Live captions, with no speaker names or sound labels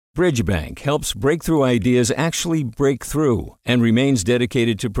Bridgebank helps breakthrough ideas actually break through and remains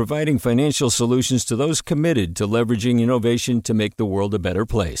dedicated to providing financial solutions to those committed to leveraging innovation to make the world a better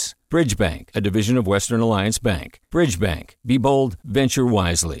place. Bridgebank, a division of Western Alliance Bank. Bridgebank. Be bold, venture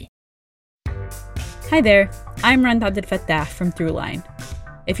wisely. Hi there, I'm Rand Abdel Fattah from Throughline.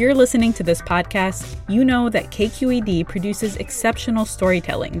 If you're listening to this podcast, you know that KQED produces exceptional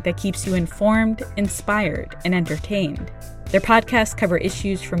storytelling that keeps you informed, inspired, and entertained. Their podcasts cover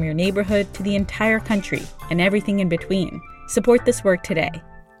issues from your neighborhood to the entire country and everything in between. Support this work today.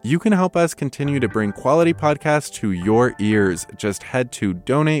 You can help us continue to bring quality podcasts to your ears. Just head to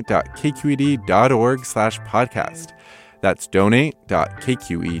donate.kqed.org/podcast. That's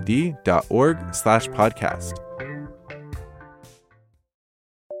donate.kqed.org/podcast.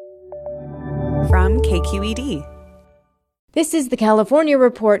 From KQED. This is the California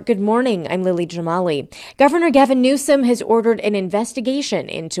Report. Good morning. I'm Lily Jamali. Governor Gavin Newsom has ordered an investigation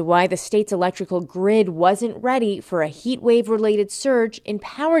into why the state's electrical grid wasn't ready for a heat wave-related surge in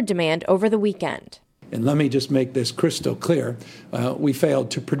power demand over the weekend. And let me just make this crystal clear. We failed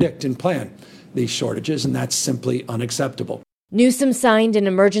to predict and plan these shortages, and that's simply unacceptable. Newsom signed an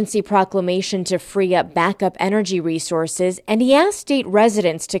emergency proclamation to free up backup energy resources, and he asked state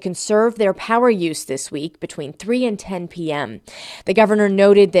residents to conserve their power use this week between 3 and 10 p.m. The governor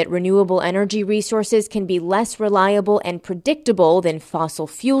noted that renewable energy resources can be less reliable and predictable than fossil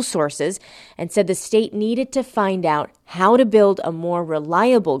fuel sources, and said the state needed to find out how to build a more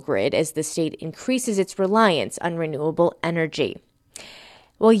reliable grid as the state increases its reliance on renewable energy.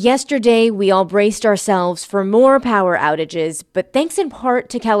 Well, yesterday, we all braced ourselves for more power outages, but thanks in part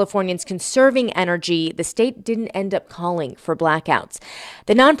to Californians conserving energy, the state didn't end up calling for blackouts.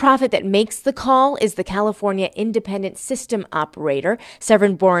 The nonprofit that makes the call is the California Independent System Operator.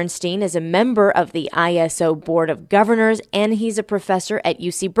 Severin Borenstein is a member of the ISO Board of Governors, and he's a professor at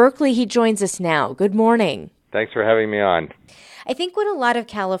UC Berkeley. He joins us now. Good morning. Thanks for having me on. I think what a lot of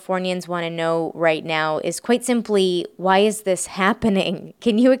Californians want to know right now is quite simply, why is this happening?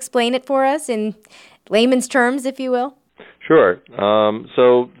 Can you explain it for us in layman's terms, if you will? Sure.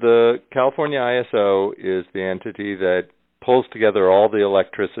 So the California ISO is the entity that pulls together all the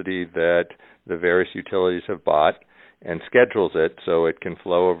electricity that the various utilities have bought and schedules it so it can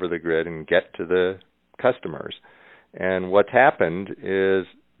flow over the grid and get to the customers. And what's happened is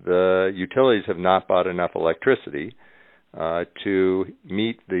the utilities have not bought enough electricity to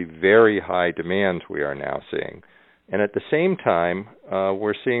meet the very high demands we are now seeing. And at the same time,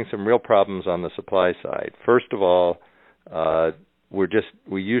 we're seeing some real problems on the supply side. First of all,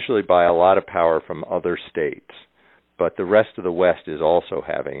 we usually buy a lot of power from other states, but the rest of the West is also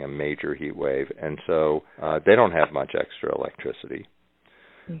having a major heat wave, and so they don't have much extra electricity.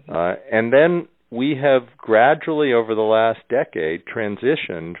 Mm-hmm. And then we have gradually, over the last decade,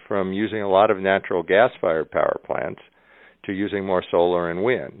 transitioned from using a lot of natural gas-fired power plants to using more solar and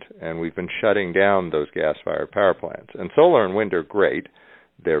wind, and we've been shutting down those gas-fired power plants. And solar and wind are great.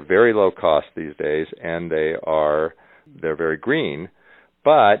 They're very low cost these days, and they're very green,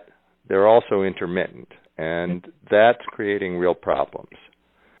 but they're also intermittent, and that's creating real problems.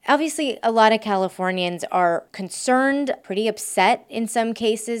 Obviously, a lot of Californians are concerned, pretty upset in some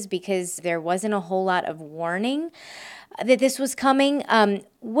cases, because there wasn't a whole lot of warning that this was coming.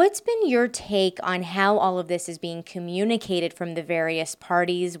 What's been your take on how all of this is being communicated from the various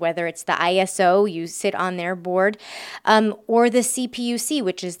parties, whether it's the ISO, you sit on their board, or the CPUC,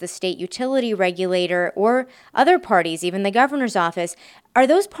 which is the state utility regulator, or other parties, even the governor's office? Are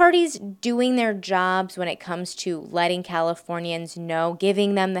those parties doing their jobs when it comes to letting Californians know,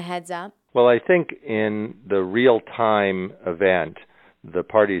 giving them the heads up? Well, I think in the real-time event, the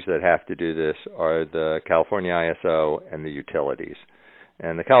parties that have to do this are the California ISO and the utilities.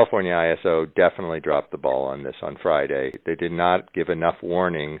 And the California ISO definitely dropped the ball on this on Friday. They did not give enough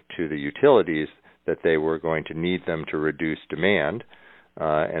warning to the utilities that they were going to need them to reduce demand.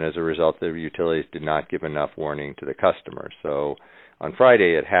 And as a result, the utilities did not give enough warning to the customers. So on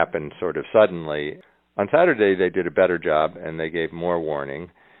Friday, it happened sort of suddenly. On Saturday, they did a better job, and they gave more warning.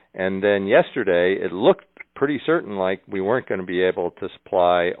 And then yesterday, it looked pretty certain like we weren't going to be able to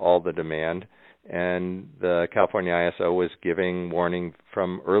supply all the demand, and the California ISO was giving warning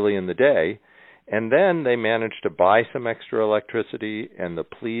from early in the day. And then they managed to buy some extra electricity, and the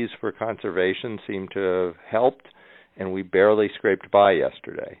pleas for conservation seemed to have helped, and we barely scraped by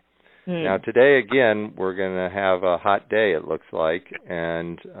yesterday. Now, today, again, we're going to have a hot day, it looks like,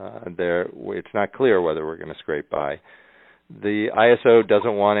 and it's not clear whether we're going to scrape by. The ISO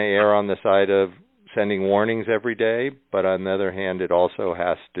doesn't want to err on the side of sending warnings every day, but on the other hand, it also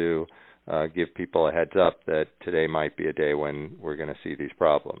has to give people a heads up that today might be a day when we're going to see these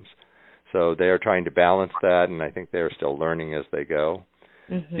problems. So they are trying to balance that, and I think they're still learning as they go.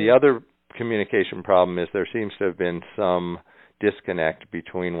 Mm-hmm. The other communication problem is there seems to have been some disconnect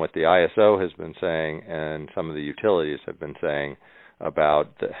between what the ISO has been saying and some of the utilities have been saying about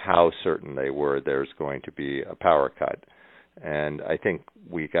how certain they were there's going to be a power cut. And I think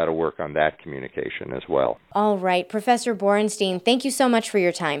we got to work on that communication as well. All right. Professor Borenstein, thank you so much for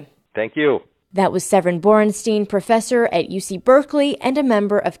your time. Thank you. That was Severin Borenstein, professor at UC Berkeley and a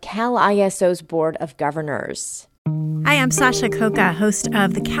member of CAISO's Board of Governors. Hi, I'm Sasha Koka, host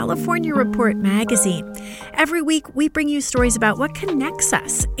of the California Report magazine. Every week, we bring you stories about what connects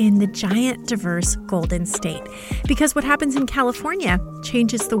us in the giant, diverse Golden State. Because what happens in California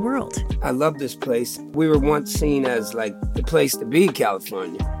changes the world. I love this place. We were once seen as like the place to be,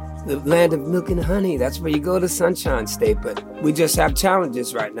 California. The land of milk and honey. That's where you go to Sunshine State, but we just have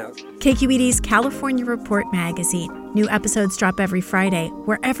challenges right now. KQED's California Report magazine. New episodes drop every Friday,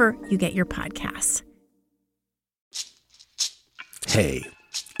 wherever you get your podcasts. Hey,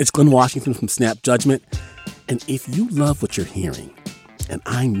 it's Glenn Washington from Snap Judgment. And if you love what you're hearing, and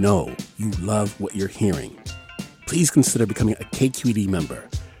I know you love what you're hearing, please consider becoming a KQED member.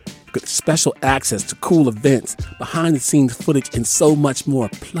 You get special access to cool events, behind-the-scenes footage, and so much more.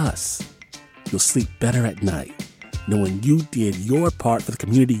 Plus, you'll sleep better at night knowing you did your part for the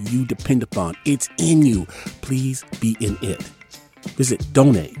community you depend upon. It's in you. Please be in it. Visit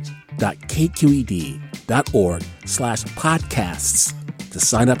donate.kqed.org/podcasts to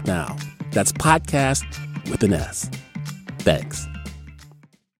sign up now. That's podcast with an S. Thanks.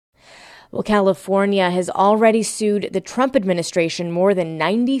 Well, California has already sued the Trump administration more than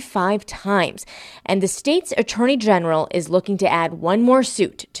 95 times, and the state's Attorney General is looking to add one more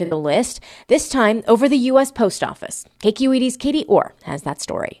suit to the list, this time over the U.S. Post Office. KQED's Katie Orr has that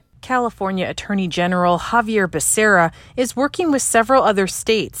story. California Attorney General Xavier Becerra is working with several other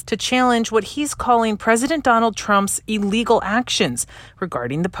states to challenge what he's calling President Donald Trump's illegal actions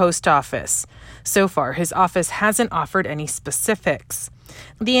regarding the post office. So far, his office hasn't offered any specifics.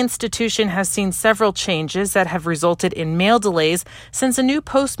 The institution has seen several changes that have resulted in mail delays since a new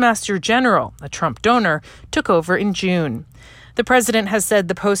postmaster general, a Trump donor, took over in June. The president has said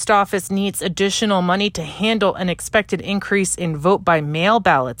the post office needs additional money to handle an expected increase in vote-by-mail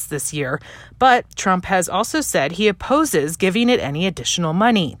ballots this year, but Trump has also said he opposes giving it any additional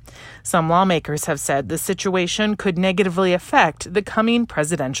money. Some lawmakers have said the situation could negatively affect the coming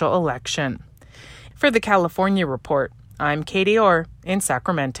presidential election. For the California Report, I'm Katie Orr in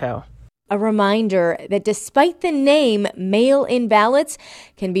Sacramento. A reminder that despite the name, mail-in ballots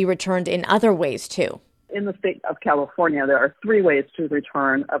can be returned in other ways, too. In the state of California, there are 3 ways to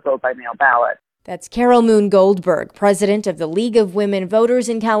return a vote-by-mail ballot. That's Carol Moon Goldberg, president of the League of Women Voters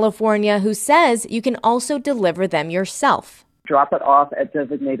in California, who says you can also deliver them yourself. Drop it off at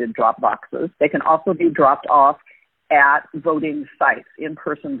designated drop boxes. They can also be dropped off at voting sites,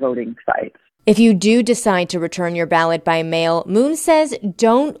 in-person voting sites. If you do decide to return your ballot by mail, Moon says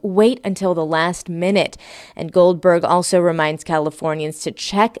don't wait until the last minute. And Goldberg also reminds Californians to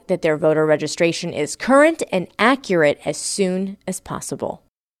check that their voter registration is current and accurate as soon as possible.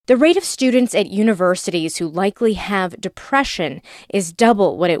 The rate of students at universities who likely have depression is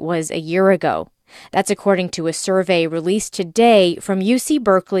double what it was a year ago. That's according to a survey released today from UC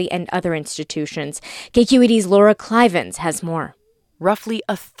Berkeley and other institutions. KQED's Laura Klivans has more. Roughly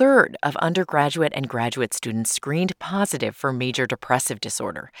a third of undergraduate and graduate students screened positive for major depressive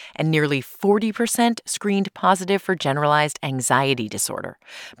disorder, and nearly 40% screened positive for generalized anxiety disorder.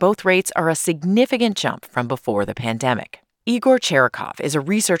 Both rates are a significant jump from before the pandemic. Igor Cherikov is a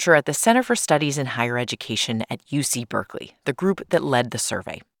researcher at the Center for Studies in Higher Education at UC Berkeley, the group that led the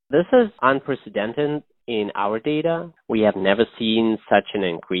survey. This is unprecedented in our data. We have never seen such an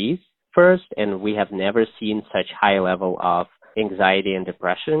increase, first, and we have never seen such high level of anxiety and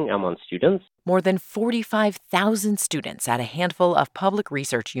depression among students. More than 45,000 students at a handful of public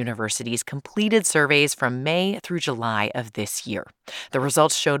research universities completed surveys from May through July of this year. The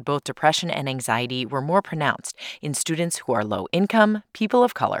results showed both depression and anxiety were more pronounced in students who are low income, people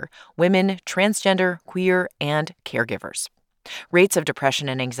of color, women, transgender, queer, and caregivers. Rates of depression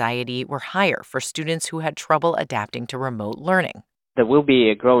and anxiety were higher for students who had trouble adapting to remote learning. There will be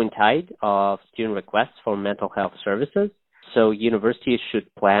a growing tide of student requests for mental health services. So universities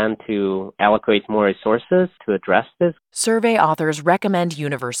should plan to allocate more resources to address this. Survey authors recommend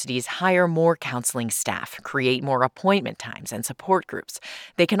universities hire more counseling staff, create more appointment times and support groups.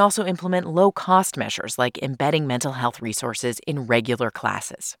 They can also implement low-cost measures like embedding mental health resources in regular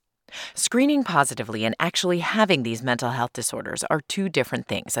classes. Screening positively and actually having these mental health disorders are two different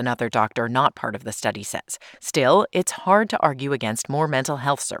things, another doctor not part of the study says. Still, it's hard to argue against more mental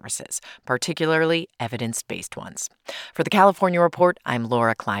health services, particularly evidence-based ones. For the California Report, I'm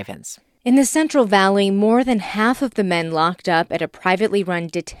Laura Klivans. In the Central Valley, more than half of the men locked up at a privately run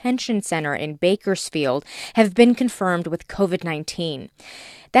detention center in Bakersfield have been confirmed with COVID-19.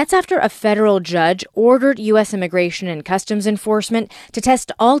 That's after a federal judge ordered U.S. Immigration and Customs Enforcement to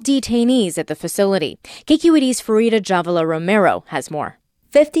test all detainees at the facility. KQED's Farida Jhabvala Romero has more.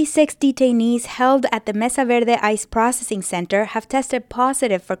 56 detainees held at the Mesa Verde ICE Processing Center have tested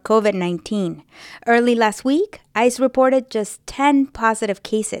positive for COVID-19. Early last week, ICE reported just 10 positive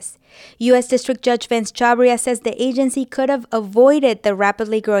cases. U.S. District Judge Vince Chabria says the agency could have avoided the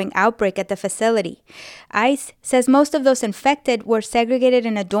rapidly growing outbreak at the facility. ICE says most of those infected were segregated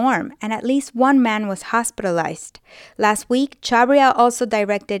in a dorm, and at least one man was hospitalized. Last week, Chabria also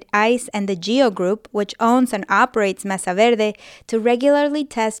directed ICE and the GEO Group, which owns and operates Mesa Verde, to regularly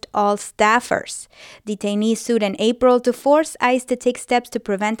test all staffers. Detainees sued in April to force ICE to take steps to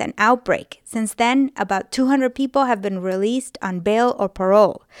prevent an outbreak. Since then, about 200 people have been released on bail or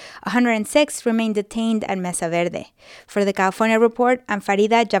parole. 106 remain detained at Mesa Verde. For the California Report, I'm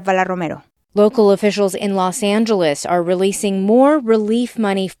Farida Jhabvala Romero. Local officials in Los Angeles are releasing more relief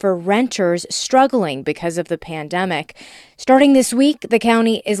money for renters struggling because of the pandemic. Starting this week, the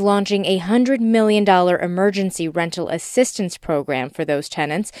county is launching a $100 million emergency rental assistance program for those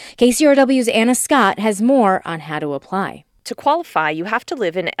tenants. KCRW's Anna Scott has more on how to apply. To qualify, you have to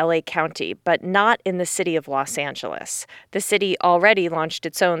live in LA County, but not in the city of Los Angeles. The city already launched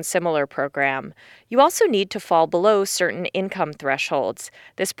its own similar program. You also need to fall below certain income thresholds.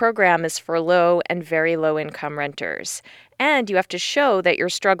 This program is for low and very low income renters. And you have to show that you're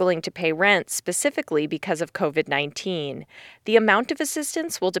struggling to pay rent specifically because of COVID-19. The amount of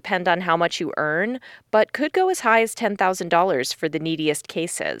assistance will depend on how much you earn, but could go as high as $10,000 for the neediest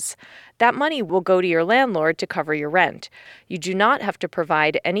cases. That money will go to your landlord to cover your rent. You do not have to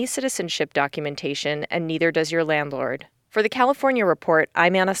provide any citizenship documentation, and neither does your landlord. For the California Report,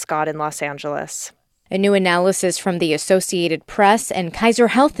 I'm Anna Scott in Los Angeles. A new analysis from the Associated Press and Kaiser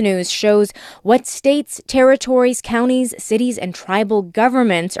Health News shows what states, territories, counties, cities, and tribal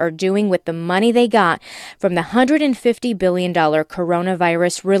governments are doing with the money they got from the $150 billion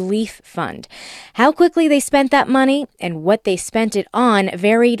coronavirus relief fund. How quickly they spent that money and what they spent it on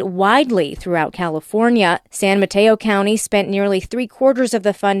varied widely throughout California. San Mateo County spent nearly 3/4 of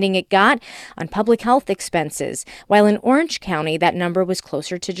the funding it got on public health expenses, while in Orange County that number was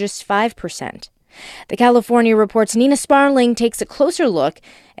closer to just 5%. The California Report's Nina Sparling takes a closer look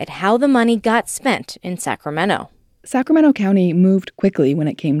at how the money got spent in Sacramento. Sacramento County moved quickly when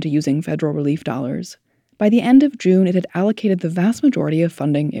it came to using federal relief dollars. By the end of June, it had allocated the vast majority of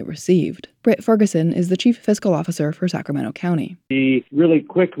funding it received. Britt Ferguson is the chief fiscal officer for Sacramento County. We really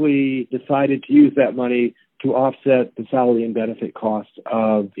quickly decided to use that money to offset the salary and benefit costs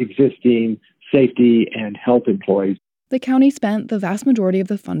of existing safety and health employees. The county spent the vast majority of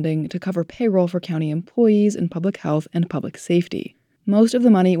the funding to cover payroll for county employees in public health and public safety. Most of the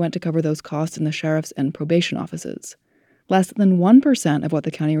money went to cover those costs in the sheriff's and probation offices. Less than 1% of what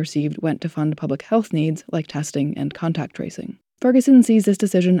the county received went to fund public health needs like testing and contact tracing. Ferguson sees this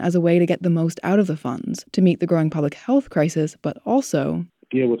decision as a way to get the most out of the funds, to meet the growing public health crisis, but also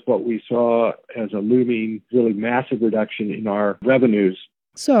deal with what we saw as a looming, really massive reduction in our revenues.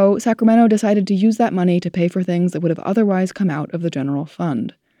 So, Sacramento decided to use that money to pay for things that would have otherwise come out of the general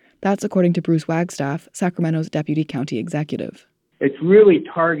fund. That's according to Bruce Wagstaff, Sacramento's deputy county executive. It's really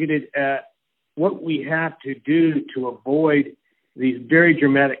targeted at what we have to do to avoid these very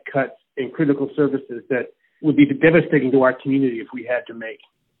dramatic cuts in critical services that would be devastating to our community if we had to make.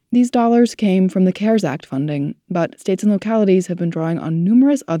 These dollars came from the CARES Act funding, but states and localities have been drawing on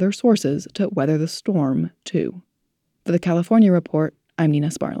numerous other sources to weather the storm, too. For the California Report, I'm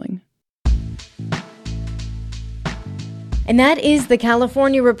Nina Sparling. And that is the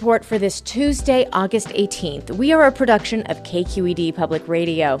California Report for this Tuesday, August 18th. We are a production of KQED Public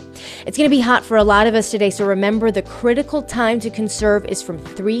Radio. It's going to be hot for a lot of us today, so remember the critical time to conserve is from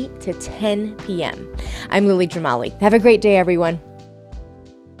 3 to 10 p.m. I'm Lily Jamali. Have a great day, everyone.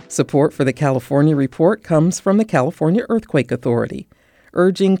 Support for the California Report comes from the California Earthquake Authority,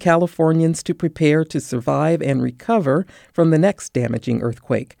 urging Californians to prepare to survive and recover from the next damaging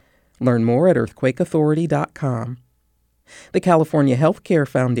earthquake. Learn more at earthquakeauthority.com. The California Healthcare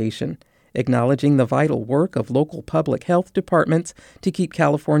Foundation, acknowledging the vital work of local public health departments to keep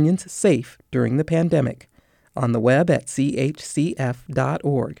Californians safe during the pandemic. On the web at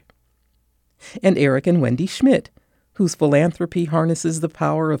chcf.org. And Eric and Wendy Schmidt, whose philanthropy harnesses the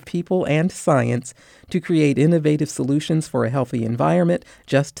power of people and science to create innovative solutions for a healthy environment,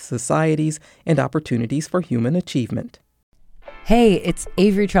 just societies, and opportunities for human achievement. Hey, it's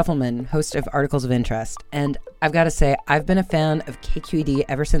Avery Trufelman, host of Articles of Interest, and I've got to say, I've been a fan of KQED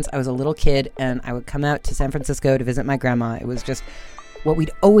ever since I was a little kid, and I would come out to San Francisco to visit my grandma. It was just what we'd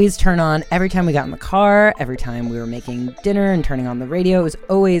always turn on every time we got in the car, every time we were making dinner and turning on the radio. It was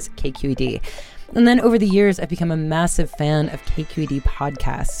always KQED. And then over the years, I've become a massive fan of KQED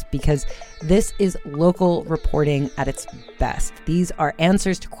podcasts because this is local reporting at its best. These are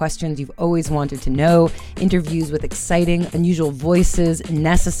answers to questions you've always wanted to know, interviews with exciting, unusual voices,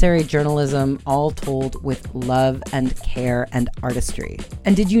 necessary journalism, all told with love and care and artistry.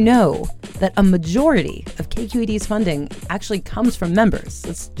 And did you know that a majority of KQED's funding actually comes from members?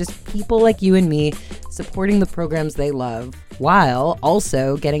 It's just people like you and me supporting the programs they love, while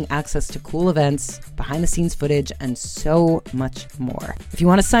also getting access to cool events, behind-the-scenes footage, and so much more. If you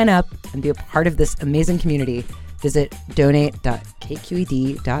want to sign up and be a part of this amazing community, visit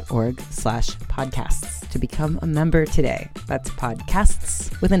donate.kqed.org/podcasts to become a member today. That's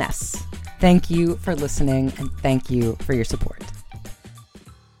podcasts with an S. Thank you for listening, and thank you for your support.